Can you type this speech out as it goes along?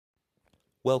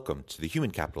Welcome to the Human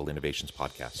Capital Innovations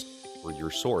Podcast. We're your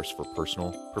source for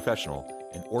personal, professional,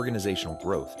 and organizational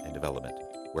growth and development,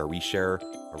 where we share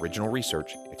original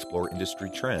research, explore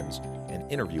industry trends,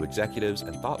 and interview executives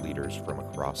and thought leaders from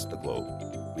across the globe.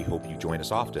 We hope you join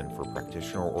us often for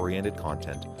practitioner-oriented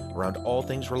content around all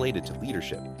things related to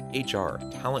leadership, HR,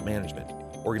 talent management,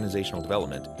 organizational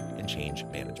development, and change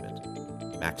management.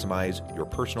 Maximize your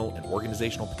personal and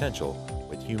organizational potential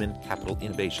with Human Capital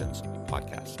Innovations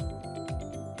Podcast.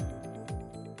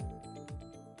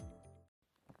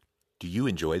 Do you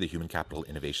enjoy the Human Capital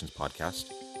Innovations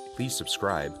Podcast? Please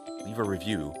subscribe, leave a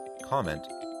review, comment,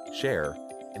 share,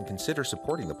 and consider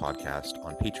supporting the podcast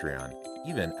on Patreon,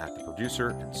 even at the producer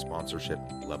and sponsorship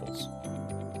levels.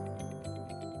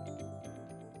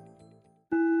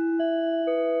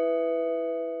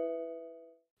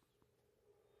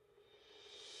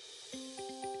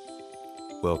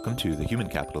 Welcome to the Human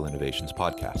Capital Innovations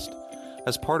Podcast.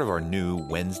 As part of our new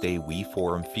Wednesday We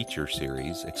Forum feature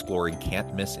series, exploring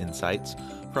can't-miss insights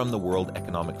from the World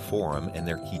Economic Forum and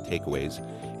their key takeaways,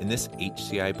 in this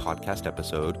HCI podcast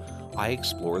episode, I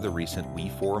explore the recent We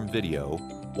Forum video,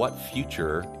 What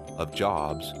Future of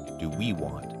Jobs Do We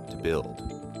Want to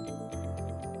Build?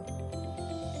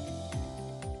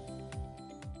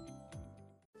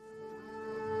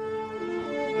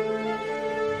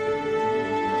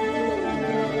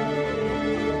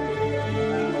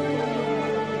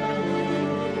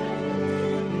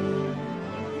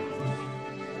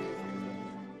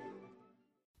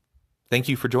 Thank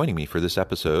you for joining me for this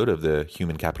episode of the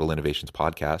Human Capital Innovations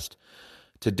Podcast.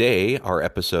 Today, our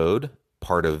episode,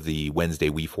 part of the Wednesday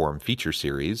We Forum feature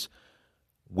series,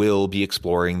 will be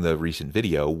exploring the recent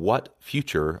video, What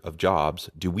Future of Jobs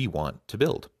Do We Want to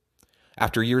Build?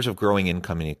 After years of growing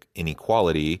income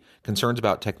inequality, concerns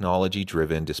about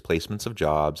technology-driven displacements of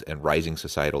jobs, and rising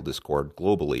societal discord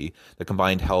globally, the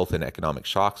combined health and economic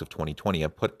shocks of 2020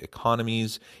 have put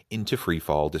economies into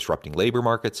freefall, disrupting labor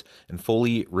markets, and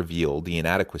fully revealed the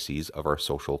inadequacies of our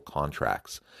social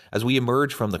contracts. As we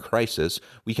emerge from the crisis,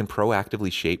 we can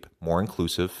proactively shape more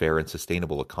inclusive, fair, and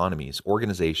sustainable economies,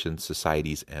 organizations,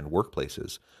 societies, and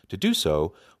workplaces. To do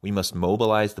so, we must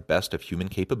mobilize the best of human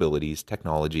capabilities,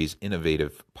 technologies,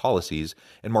 innovative policies,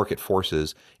 and market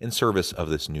forces in service of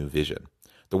this new vision.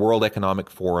 The World Economic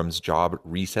Forum's Job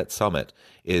Reset Summit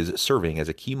is serving as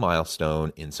a key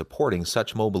milestone in supporting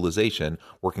such mobilization,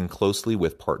 working closely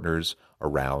with partners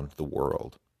around the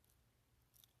world.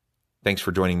 Thanks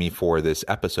for joining me for this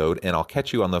episode, and I'll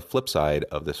catch you on the flip side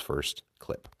of this first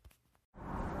clip.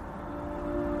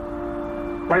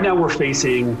 Right now, we're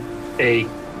facing a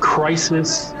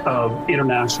crisis of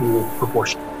international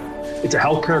proportion. It's a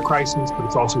healthcare crisis, but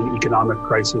it's also an economic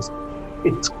crisis.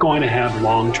 It's going to have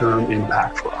long-term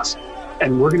impact for us.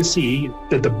 And we're going to see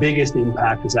that the biggest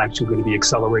impact is actually going to be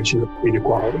acceleration of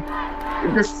inequality.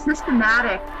 The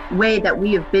systematic way that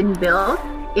we have been built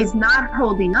is not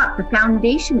holding up. The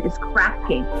foundation is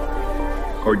cracking.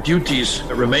 Our duties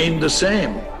remain the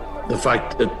same. The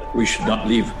fact that we should not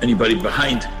leave anybody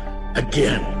behind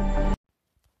again.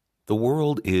 The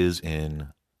world is in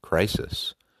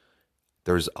crisis.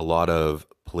 There's a lot of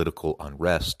political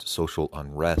unrest, social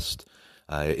unrest.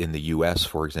 In the U.S.,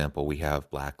 for example, we have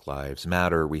Black Lives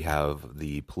Matter. We have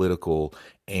the political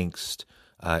angst,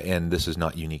 and this is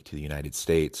not unique to the United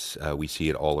States. We see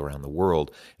it all around the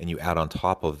world. And you add on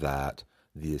top of that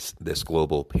this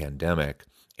global pandemic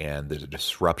and the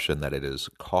disruption that it has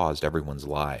caused everyone's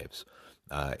lives.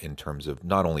 In terms of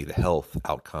not only the health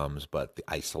outcomes, but the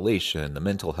isolation, the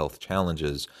mental health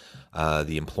challenges,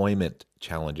 the employment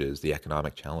challenges, the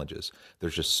economic challenges.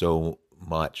 There's just so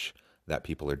much that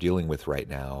people are dealing with right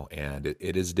now, and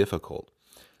it is difficult.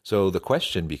 So the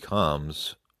question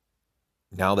becomes,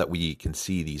 now that we can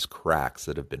see these cracks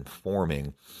that have been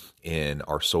forming in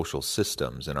our social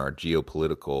systems, in our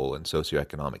geopolitical and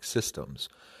socioeconomic systems,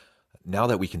 now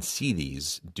that we can see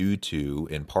these due to,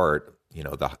 in part,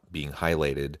 being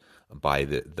highlighted by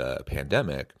the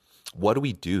pandemic, what do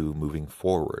we do moving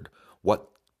forward? What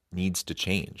needs to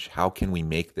change? How can we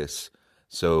make this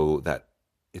so that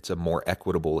it's a more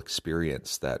equitable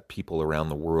experience, that people around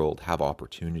the world have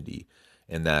opportunity,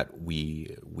 and that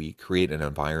we create an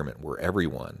environment where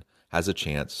everyone has a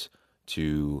chance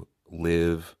to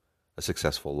live a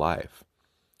successful life?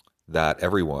 That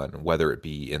everyone, whether it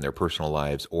be in their personal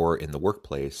lives or in the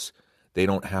workplace, they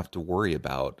don't have to worry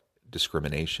about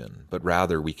discrimination, but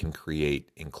rather we can create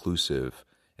inclusive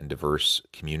and diverse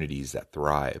communities that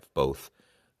thrive, both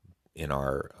in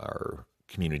our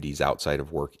communities outside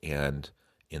of work and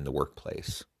in the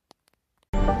workplace.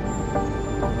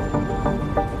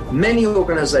 Many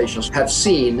organizations have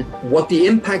seen what the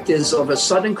impact is of a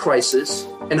sudden crisis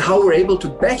and how we're able to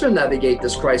better navigate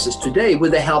this crisis today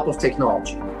with the help of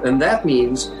technology. And that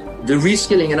means the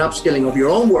reskilling and upskilling of your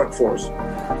own workforce.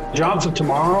 Jobs of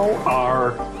tomorrow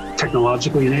are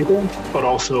technologically enabled, but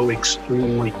also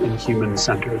extremely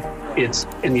human-centered. It's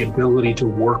in the ability to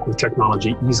work with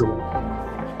technology easily.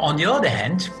 On the other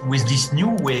hand, with this new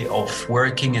way of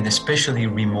working and especially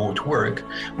remote work,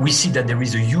 we see that there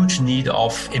is a huge need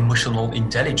of emotional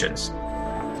intelligence.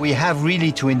 We have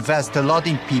really to invest a lot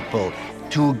in people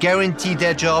to guarantee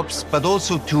their jobs, but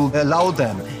also to allow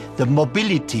them the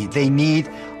mobility they need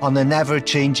on an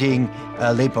ever-changing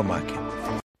labor market.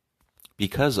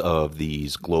 Because of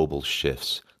these global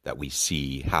shifts that we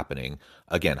see happening,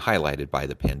 again, highlighted by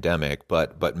the pandemic,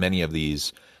 but many of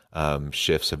these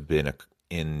shifts have been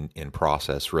in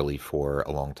process really for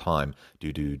a long time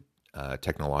due to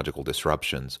technological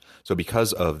disruptions. So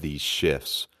because of these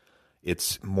shifts,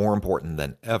 it's more important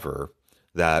than ever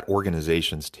that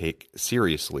organizations take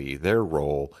seriously their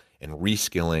role in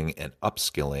reskilling and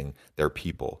upskilling their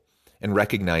people and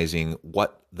recognizing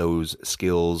what those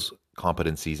skills,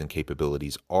 competencies, and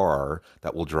capabilities are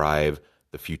that will drive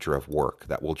the future of work,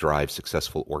 that will drive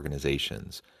successful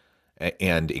organizations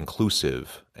and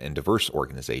inclusive and diverse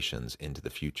organizations into the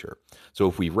future. So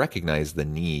if we recognize the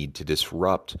need to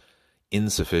disrupt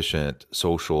insufficient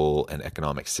social and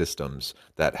economic systems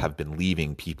that have been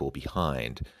leaving people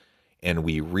behind, and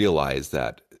we realize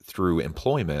that through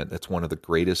employment, that's one of the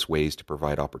greatest ways to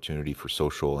provide opportunity for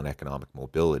social and economic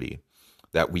mobility,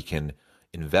 that we can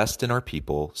invest in our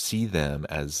people, see them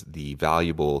as the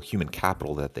valuable human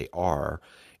capital that they are,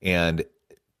 and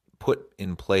put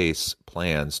in place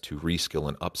plans to reskill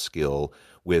and upskill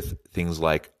with things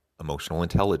like emotional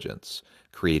intelligence,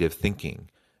 creative thinking,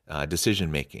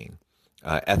 decision-making,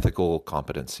 ethical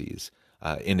competencies,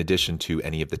 in addition to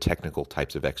any of the technical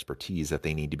types of expertise that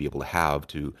they need to be able to have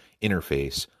to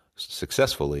interface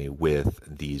successfully with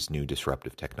these new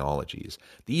disruptive technologies.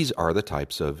 These are the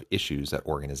types of issues that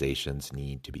organizations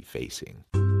need to be facing.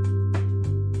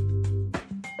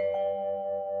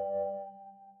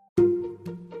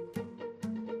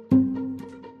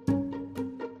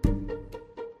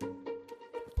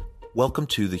 Welcome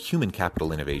to the Human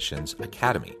Capital Innovations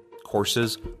Academy.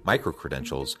 Courses,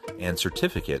 micro-credentials, and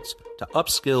certificates to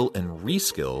upskill and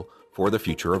reskill for the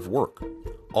future of work.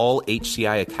 All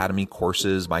HCI Academy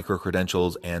courses,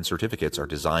 micro-credentials, and certificates are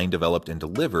designed, developed, and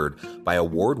delivered by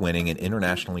award-winning and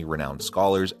internationally renowned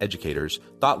scholars, educators,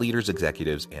 thought leaders,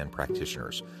 executives, and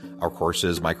practitioners. Our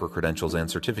courses, micro-credentials,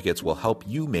 and certificates will help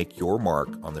you make your mark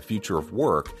on the future of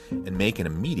work and make an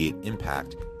immediate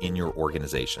impact in your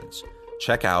organizations.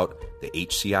 Check out the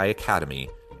HCI Academy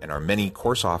and our many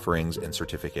course offerings and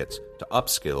certificates to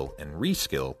upskill and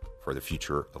reskill for the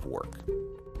future of work.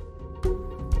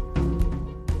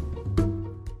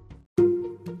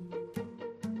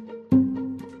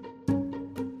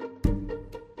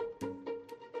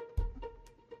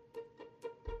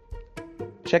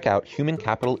 Check out Human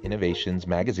Capital Innovations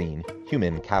magazine,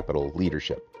 Human Capital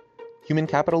Leadership. Human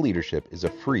Capital Leadership is a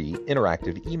free,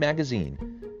 interactive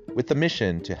e-magazine with the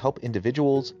mission to help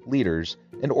individuals, leaders,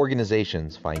 and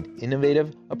organizations find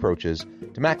innovative approaches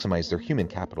to maximize their human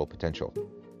capital potential.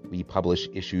 We publish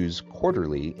issues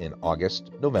quarterly in August,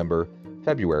 November,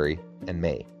 February, and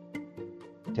May.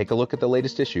 Take a look at the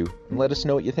latest issue and let us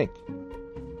know what you think.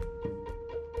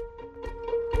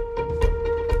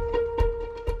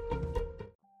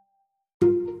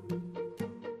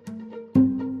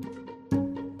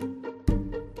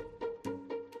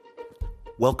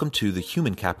 Welcome to the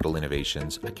Human Capital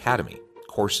Innovations Academy.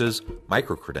 Courses,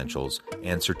 micro-credentials,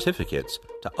 and certificates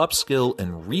to upskill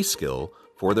and reskill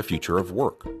for the future of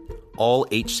work. All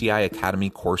HCI Academy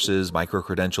courses,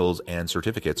 micro-credentials, and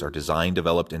certificates are designed,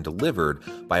 developed, and delivered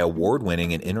by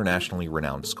award-winning and internationally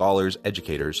renowned scholars,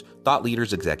 educators, thought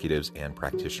leaders, executives, and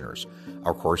practitioners.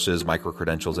 Our courses,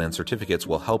 micro-credentials, and certificates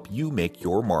will help you make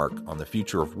your mark on the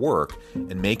future of work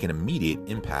and make an immediate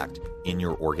impact in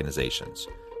your organizations.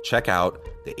 Check out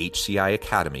the HCI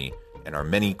Academy and our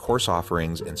many course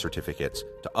offerings and certificates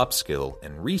to upskill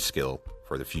and reskill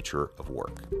for the future of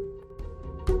work.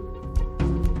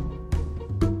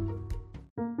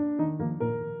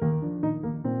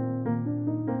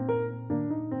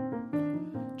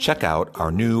 Check out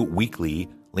our new weekly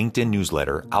LinkedIn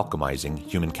newsletter, Alchemizing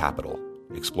Human Capital,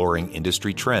 exploring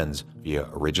industry trends via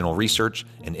original research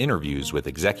and interviews with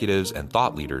executives and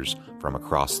thought leaders from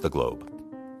across the globe.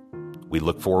 We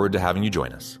look forward to having you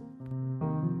join us.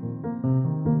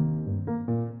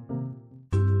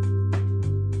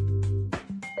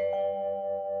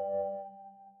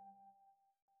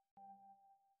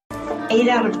 8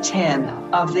 out of 10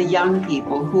 of the young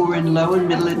people who are in low and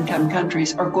middle income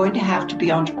countries are going to have to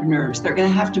be entrepreneurs. They're going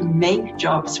to have to make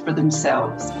jobs for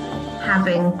themselves.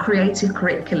 Having creative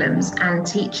curriculums and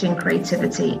teaching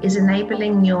creativity is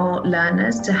enabling your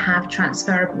learners to have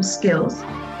transferable skills,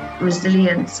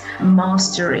 resilience,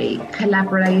 mastery,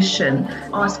 collaboration,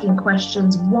 asking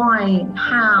questions, why,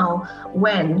 how,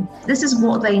 when. This is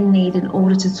what they need in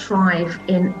order to thrive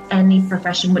in any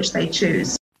profession which they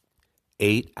choose.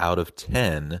 8 out of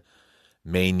 10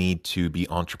 may need to be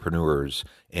entrepreneurs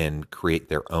and create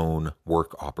their own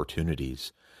work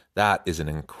opportunities. That is an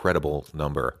incredible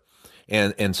number.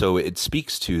 And so it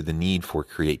speaks to the need for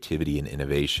creativity and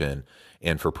innovation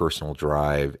and for personal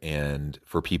drive and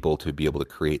for people to be able to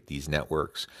create these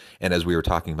networks. And as we were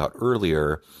talking about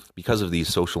earlier, because of these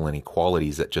social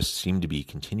inequalities that just seem to be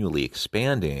continually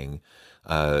expanding,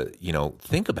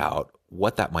 think about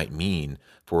what that might mean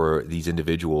for these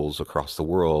individuals across the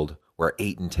world where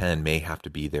 8 and 10 may have to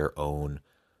be their own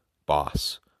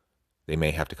boss. They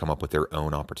may have to come up with their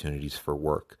own opportunities for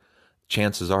work.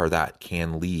 Chances are that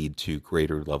can lead to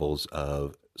greater levels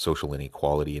of social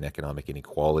inequality and economic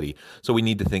inequality. So we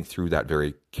need to think through that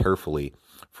very carefully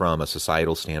from a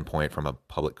societal standpoint, from a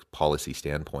public policy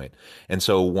standpoint. And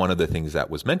so one of the things that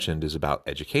was mentioned is about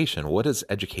education. What does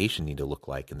education need to look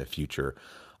like in the future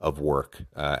of work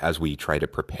as we try to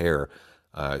prepare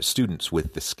students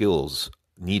with the skills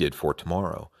needed for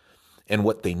tomorrow? And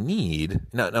what they need,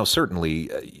 now certainly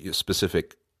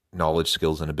specific knowledge,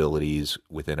 skills, and abilities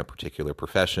within a particular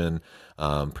profession,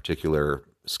 particular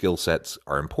skill sets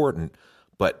are important,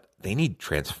 but they need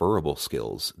transferable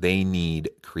skills. They need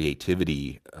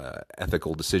creativity,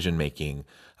 ethical decision-making.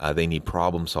 They need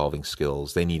problem-solving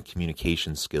skills. They need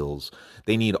communication skills.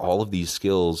 They need all of these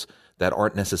skills that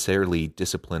aren't necessarily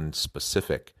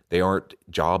discipline-specific. They aren't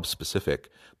job-specific,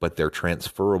 but they're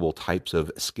transferable types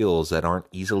of skills that aren't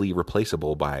easily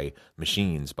replaceable by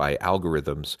machines, by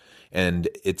algorithms. And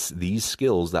it's these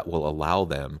skills that will allow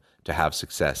them to have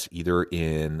success either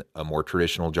in a more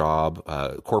traditional job,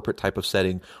 corporate type of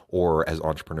setting, or as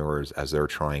entrepreneurs as they're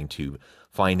trying to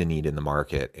find a need in the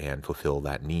market and fulfill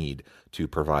that need to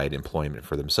provide employment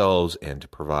for themselves and to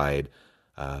provide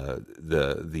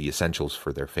the essentials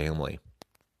for their family.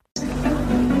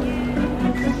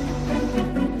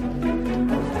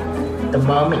 The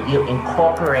moment you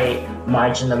incorporate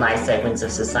marginalized segments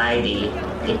of society,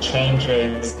 it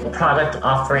changes the product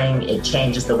offering, it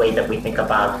changes the way that we think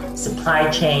about supply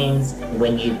chains.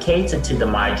 When you cater to the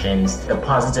margins, the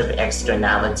positive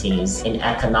externalities in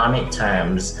economic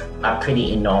terms are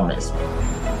pretty enormous.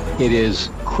 It is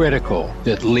critical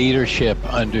that leadership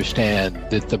understand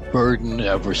that the burden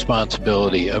of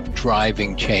responsibility of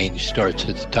driving change starts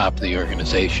at the top of the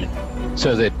organization,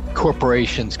 so that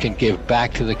corporations can give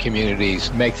back to the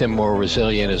communities, make them more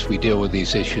resilient as we deal with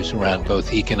these issues around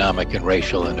both economic and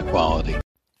racial inequality.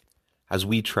 As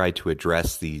we try to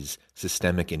address these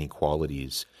systemic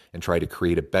inequalities and try to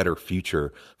create a better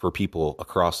future for people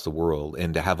across the world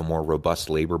and to have a more robust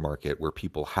labor market where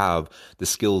people have the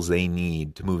skills they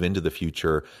need to move into the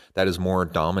future that is more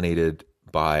dominated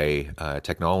by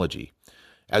technology.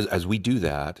 As we do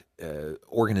that,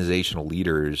 organizational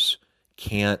leaders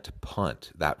can't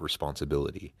punt that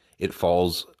responsibility. It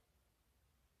falls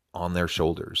on their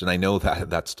shoulders. And I know that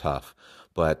that's tough,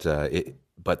 but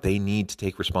they need to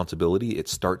take responsibility. It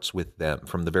starts with them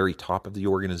from the very top of the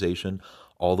organization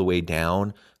all the way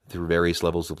down through various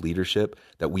levels of leadership,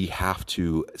 that we have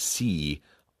to see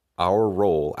our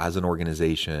role as an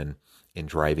organization in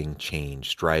driving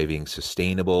change, driving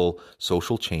sustainable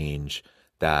social change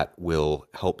that will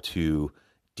help to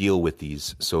deal with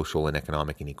these social and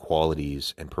economic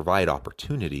inequalities and provide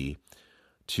opportunity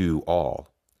to all,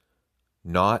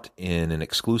 not in an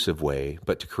exclusive way,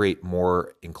 but to create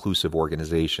more inclusive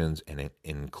organizations and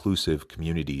inclusive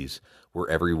communities where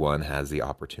everyone has the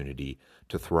opportunity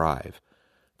to thrive.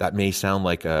 That may sound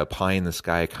like a pie in the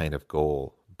sky kind of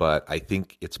goal, but I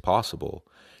think it's possible.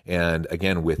 And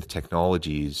again, with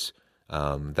technologies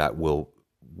that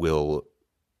will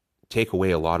take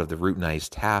away a lot of the routinized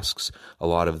tasks, a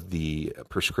lot of the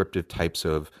prescriptive types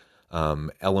of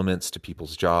elements to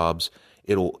people's jobs.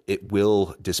 It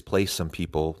will displace some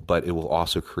people, but it will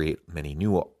also create many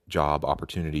new job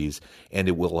opportunities, and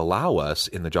it will allow us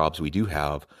in the jobs we do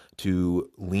have to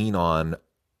lean on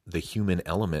the human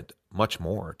element much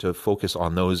more, to focus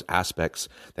on those aspects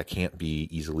that can't be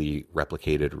easily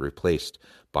replicated or replaced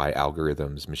by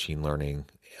algorithms, machine learning,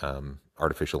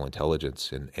 artificial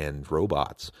intelligence, and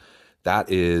robots.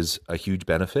 That is a huge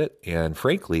benefit. And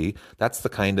frankly, that's the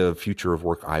kind of future of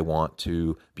work I want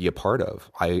to be a part of.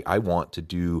 I want to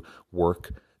do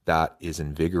work that is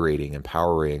invigorating,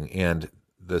 empowering, and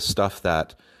the stuff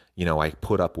that, I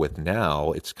put up with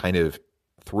now, it's kind of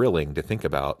thrilling to think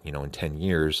about, in 10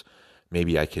 years,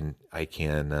 maybe I can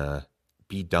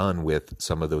be done with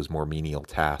some of those more menial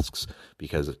tasks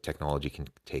because technology can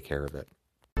take care of it.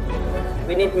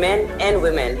 We need men and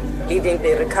women leading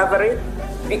the recovery,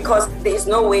 because there is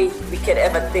no way we can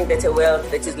ever think that a world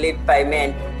that is led by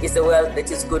men is a world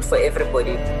that is good for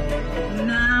everybody.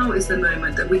 Now is the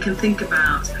moment that we can think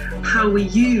about how we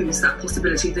use that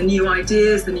possibility, the new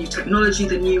ideas, the new technology,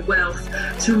 the new wealth,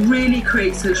 to really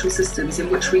create social systems in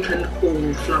which we can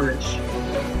all flourish.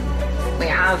 We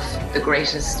have the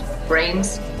greatest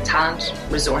brains, talent,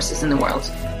 resources in the world.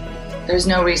 There's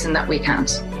no reason that we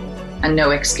can't, and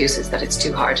no excuses that it's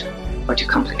too hard or too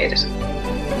complicated.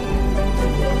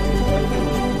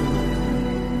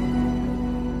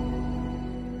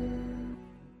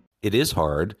 It is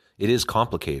hard, it is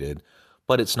complicated,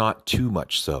 but it's not too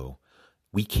much so.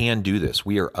 We can do this.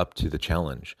 We are up to the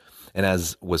challenge. And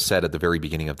as was said at the very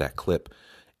beginning of that clip,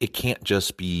 it can't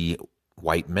just be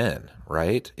white men,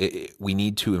 right? We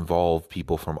need to involve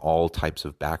people from all types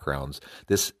of backgrounds.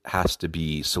 This has to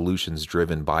be solutions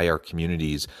driven by our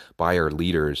communities, by our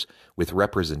leaders, with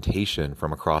representation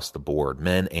from across the board,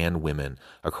 men and women,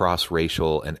 across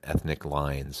racial and ethnic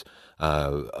lines,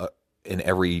 in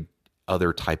every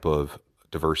other type of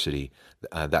diversity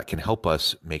that can help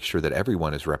us make sure that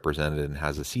everyone is represented and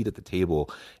has a seat at the table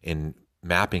in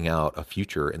mapping out a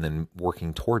future and then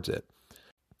working towards it.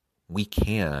 We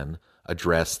can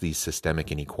address these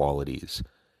systemic inequalities.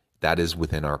 That is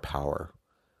within our power.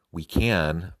 We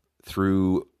can,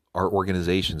 through our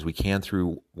organizations, we can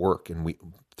through work and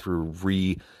through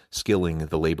re-skilling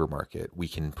the labor market, we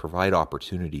can provide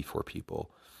opportunity for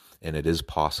people, and it is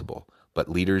possible. But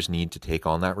leaders need to take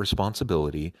on that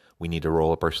responsibility. We need to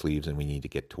roll up our sleeves and we need to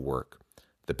get to work.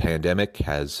 The pandemic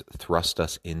has thrust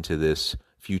us into this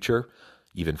future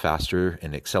even faster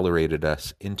and accelerated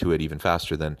us into it even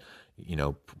faster than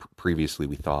previously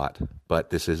we thought. But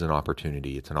this is an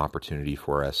opportunity. It's an opportunity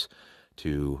for us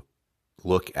to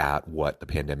look at what the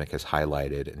pandemic has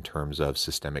highlighted in terms of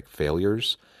systemic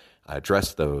failures,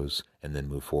 address those, and then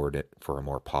move forward for a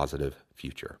more positive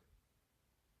future.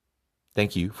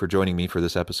 Thank you for joining me for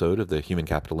this episode of the Human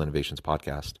Capital Innovations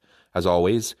Podcast. As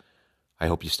always, I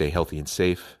hope you stay healthy and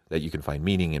safe, that you can find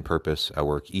meaning and purpose at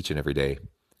work each and every day,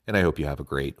 and I hope you have a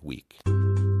great week.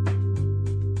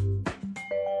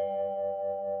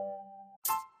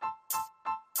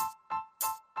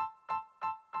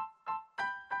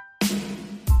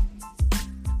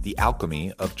 The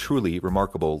alchemy of truly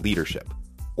remarkable leadership.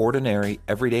 Ordinary,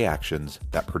 everyday actions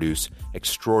that produce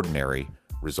extraordinary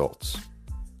results.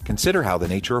 Consider how the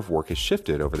nature of work has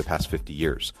shifted over the past 50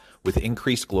 years. With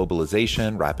increased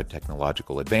globalization, rapid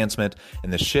technological advancement,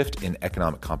 and the shift in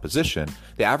economic composition,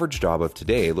 the average job of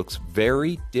today looks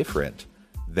very different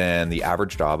than the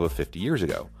average job of 50 years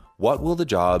ago. What will the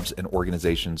jobs and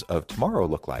organizations of tomorrow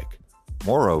look like?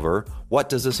 Moreover, what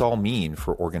does this all mean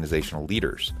for organizational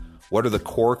leaders? What are the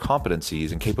core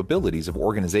competencies and capabilities of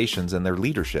organizations and their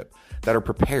leadership that are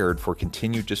prepared for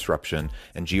continued disruption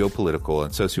and geopolitical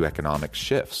and socioeconomic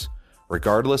shifts?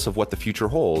 Regardless of what the future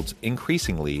holds,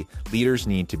 increasingly, leaders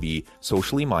need to be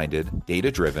socially minded,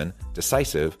 data-driven,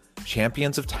 decisive,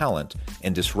 champions of talent,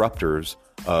 and disruptors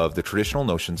of the traditional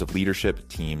notions of leadership,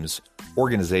 teams,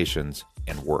 organizations,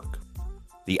 and work.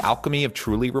 The alchemy of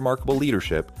truly remarkable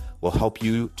leadership will help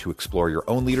you to explore your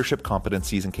own leadership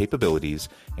competencies and capabilities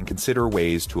and consider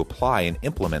ways to apply and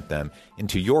implement them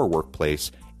into your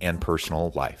workplace and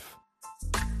personal life.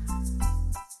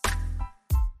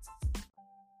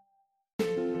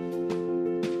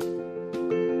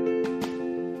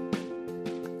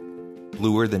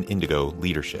 Bluer than indigo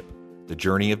leadership, the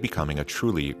journey of becoming a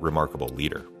truly remarkable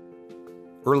leader.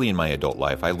 Early in my adult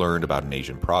life, I learned about an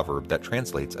Asian proverb that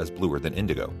translates as bluer than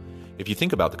indigo. If you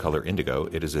think about the color indigo,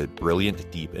 it is a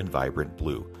brilliant, deep, and vibrant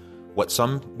blue, what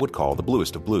some would call the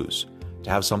bluest of blues. To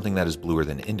have something that is bluer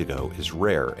than indigo is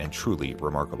rare and truly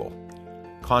remarkable.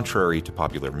 Contrary to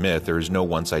popular myth, there is no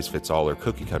one-size-fits-all or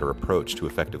cookie-cutter approach to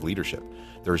effective leadership.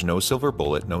 There is no silver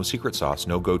bullet, no secret sauce,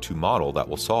 no go-to model that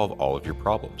will solve all of your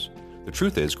problems. The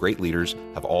truth is, great leaders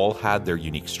have all had their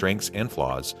unique strengths and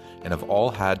flaws, and have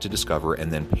all had to discover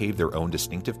and then pave their own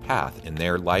distinctive path in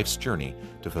their life's journey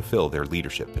to fulfill their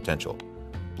leadership potential.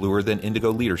 Bluer than indigo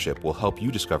leadership will help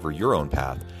you discover your own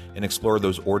path and explore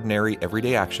those ordinary,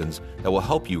 everyday actions that will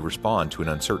help you respond to an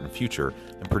uncertain future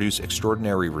and produce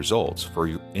extraordinary results for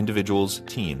individuals,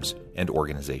 teams, and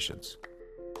organizations.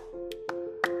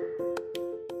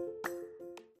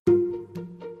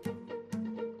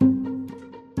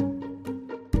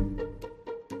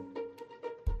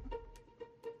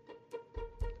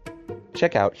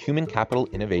 Check out Human Capital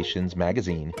Innovations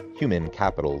magazine, Human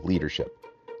Capital Leadership.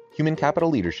 Human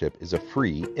Capital Leadership is a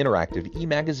free, interactive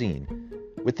e-magazine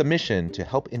with the mission to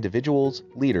help individuals,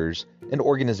 leaders, and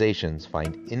organizations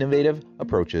find innovative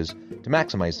approaches to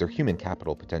maximize their human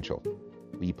capital potential.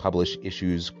 We publish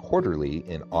issues quarterly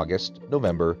in August,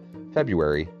 November,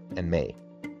 February, and May.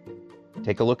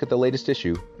 Take a look at the latest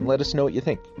issue and let us know what you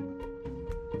think.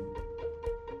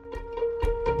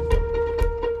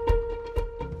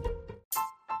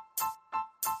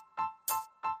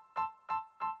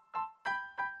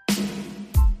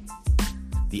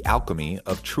 The alchemy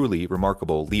of truly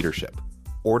remarkable leadership.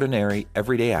 Ordinary,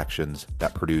 everyday actions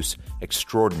that produce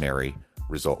extraordinary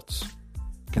results.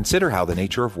 Consider how the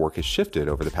nature of work has shifted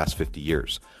over the past 50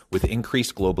 years. With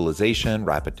increased globalization,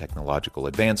 rapid technological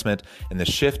advancement, and the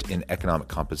shift in economic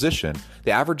composition,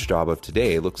 the average job of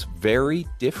today looks very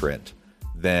different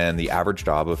than the average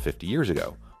job of 50 years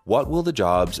ago. What will the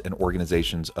jobs and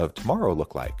organizations of tomorrow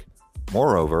look like?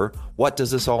 Moreover, what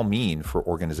does this all mean for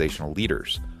organizational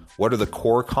leaders? What are the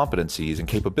core competencies and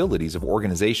capabilities of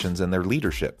organizations and their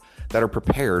leadership that are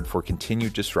prepared for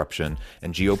continued disruption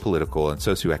and geopolitical and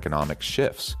socioeconomic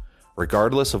shifts?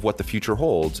 Regardless of what the future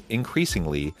holds,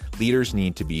 increasingly, leaders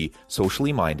need to be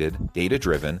socially minded,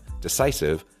 data-driven,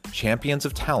 decisive, champions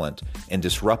of talent, and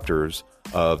disruptors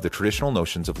of the traditional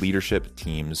notions of leadership,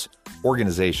 teams,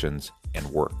 organizations, and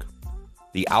work.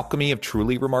 The alchemy of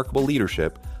truly remarkable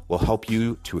leadership will help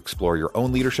you to explore your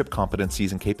own leadership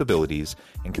competencies and capabilities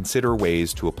and consider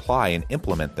ways to apply and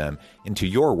implement them into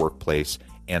your workplace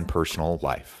and personal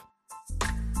life.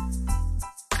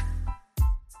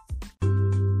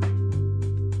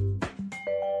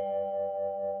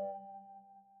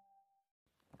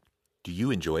 Do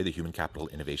you enjoy the Human Capital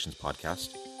Innovations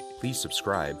podcast? Please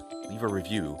subscribe, leave a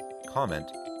review,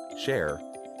 comment, share,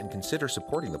 and consider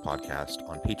supporting the podcast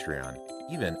on Patreon,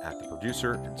 even at the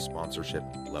producer and sponsorship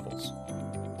levels.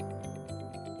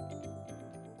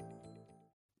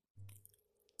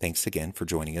 Thanks again for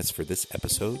joining us for this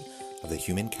episode of the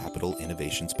Human Capital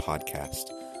Innovations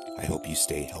podcast. I hope you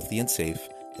stay healthy and safe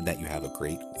and that you have a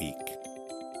great week.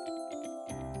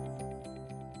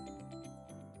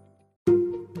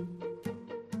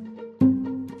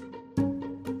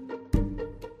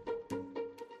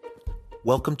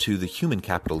 Welcome to the Human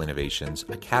Capital Innovations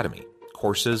Academy.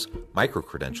 Courses,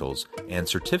 micro-credentials, and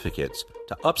certificates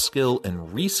to upskill and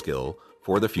reskill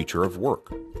for the future of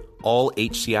work. All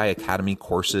HCI Academy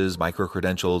courses,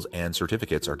 micro-credentials, and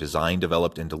certificates are designed,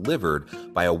 developed, and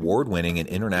delivered by award-winning and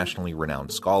internationally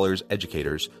renowned scholars,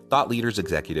 educators, thought leaders,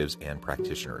 executives, and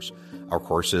practitioners. Our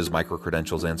courses,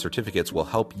 micro-credentials, and certificates will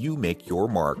help you make your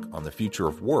mark on the future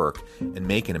of work and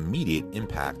make an immediate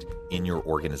impact in your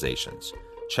organizations.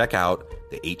 Check out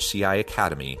the HCI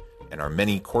Academy and our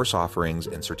many course offerings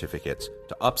and certificates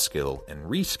to upskill and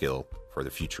reskill for the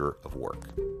future of work.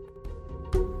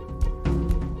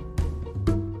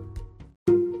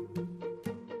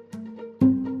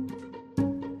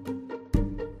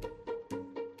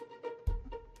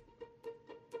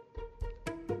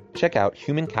 Check out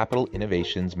Human Capital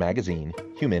Innovations magazine,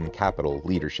 Human Capital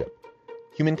Leadership.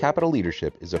 Human Capital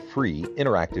Leadership is a free,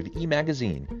 interactive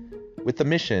e-magazine with the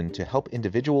mission to help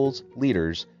individuals,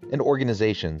 leaders, and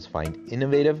organizations find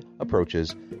innovative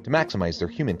approaches to maximize their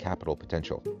human capital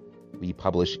potential. We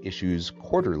publish issues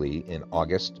quarterly in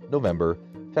August, November,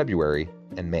 February,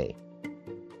 and May.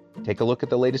 Take a look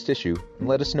at the latest issue and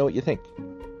let us know what you think.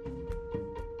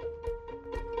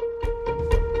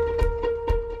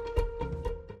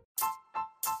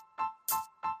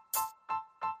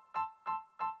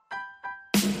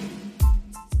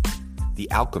 The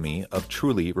alchemy of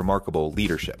truly remarkable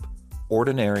leadership.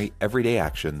 Ordinary, everyday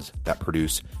actions that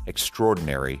produce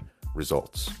extraordinary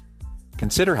results.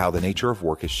 Consider how the nature of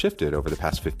work has shifted over the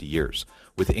past 50 years.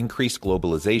 With increased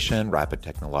globalization, rapid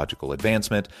technological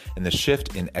advancement, and the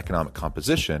shift in economic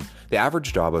composition, the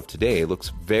average job of today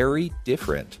looks very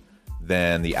different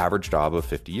than the average job of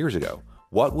 50 years ago.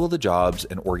 What will the jobs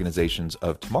and organizations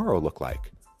of tomorrow look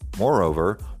like?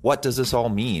 Moreover, what does this all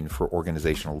mean for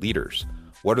organizational leaders?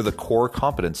 What are the core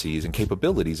competencies and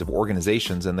capabilities of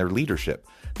organizations and their leadership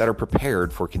that are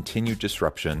prepared for continued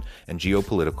disruption and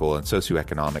geopolitical and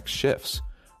socioeconomic shifts?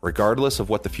 Regardless of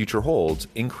what the future holds,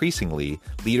 increasingly,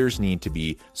 leaders need to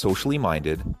be socially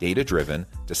minded, data-driven,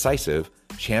 decisive,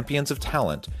 champions of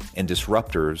talent, and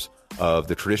disruptors of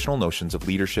the traditional notions of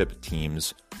leadership,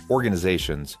 teams,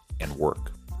 organizations, and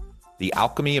work. The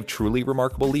alchemy of truly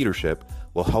remarkable leadership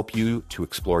will help you to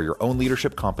explore your own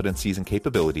leadership competencies and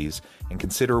capabilities and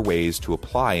consider ways to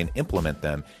apply and implement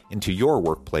them into your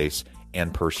workplace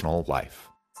and personal life.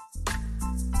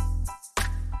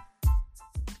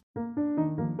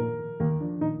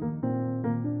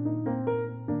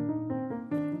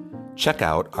 Check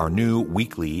out our new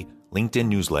weekly LinkedIn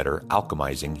newsletter,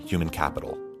 Alchemizing Human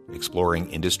Capital, exploring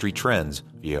industry trends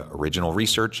via original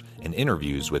research and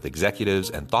interviews with executives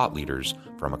and thought leaders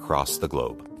from across the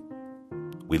globe.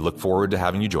 We look forward to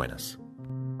having you join us.